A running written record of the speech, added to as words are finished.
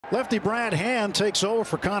Lefty Brad Hand takes over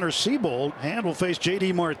for Connor Siebold. Hand will face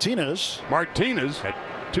J.D. Martinez. Martinez at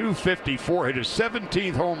 254 hit his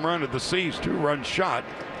 17th home run of the season. 2-run shot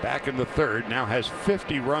back in the third. Now has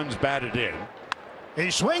 50 runs batted in.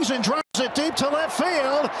 He swings and drives it deep to left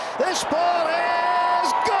field. This ball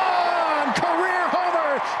is gone. Career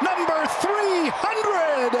homer number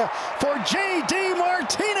 300 for J.D.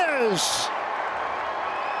 Martinez.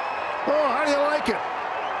 Oh, how do you like it?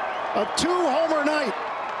 A 2-homer night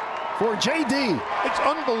for J.D. It's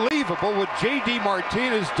unbelievable what J.D.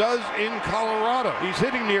 Martinez does in Colorado. He's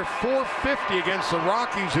hitting near 450 against the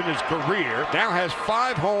Rockies in his career. Now has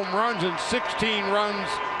 5 home runs and 16 runs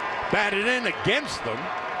batted in against them.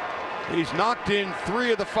 He's knocked in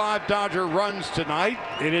 3 of the 5 Dodger runs tonight.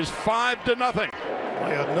 It is 5-0.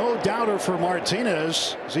 A no-doubter for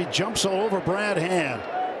Martinez as he jumps all over Brad Hand.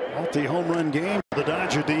 Multi-home run game. The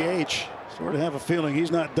Dodger DH. Sort of have a feeling he's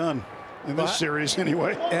not done in this series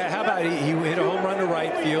anyway. How about he hit a home run to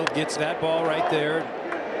right field, gets that ball right there,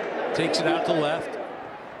 takes it out to left.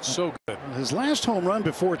 So good. His last home run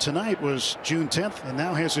before tonight was June 10th, and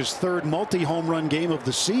now has his 3rd multi-home run game of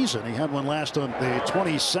the season. He had one last on the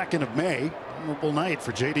 22nd of May. Memorable night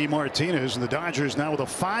for J.D. Martinez, and the Dodgers now with a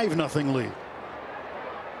 5-0 lead.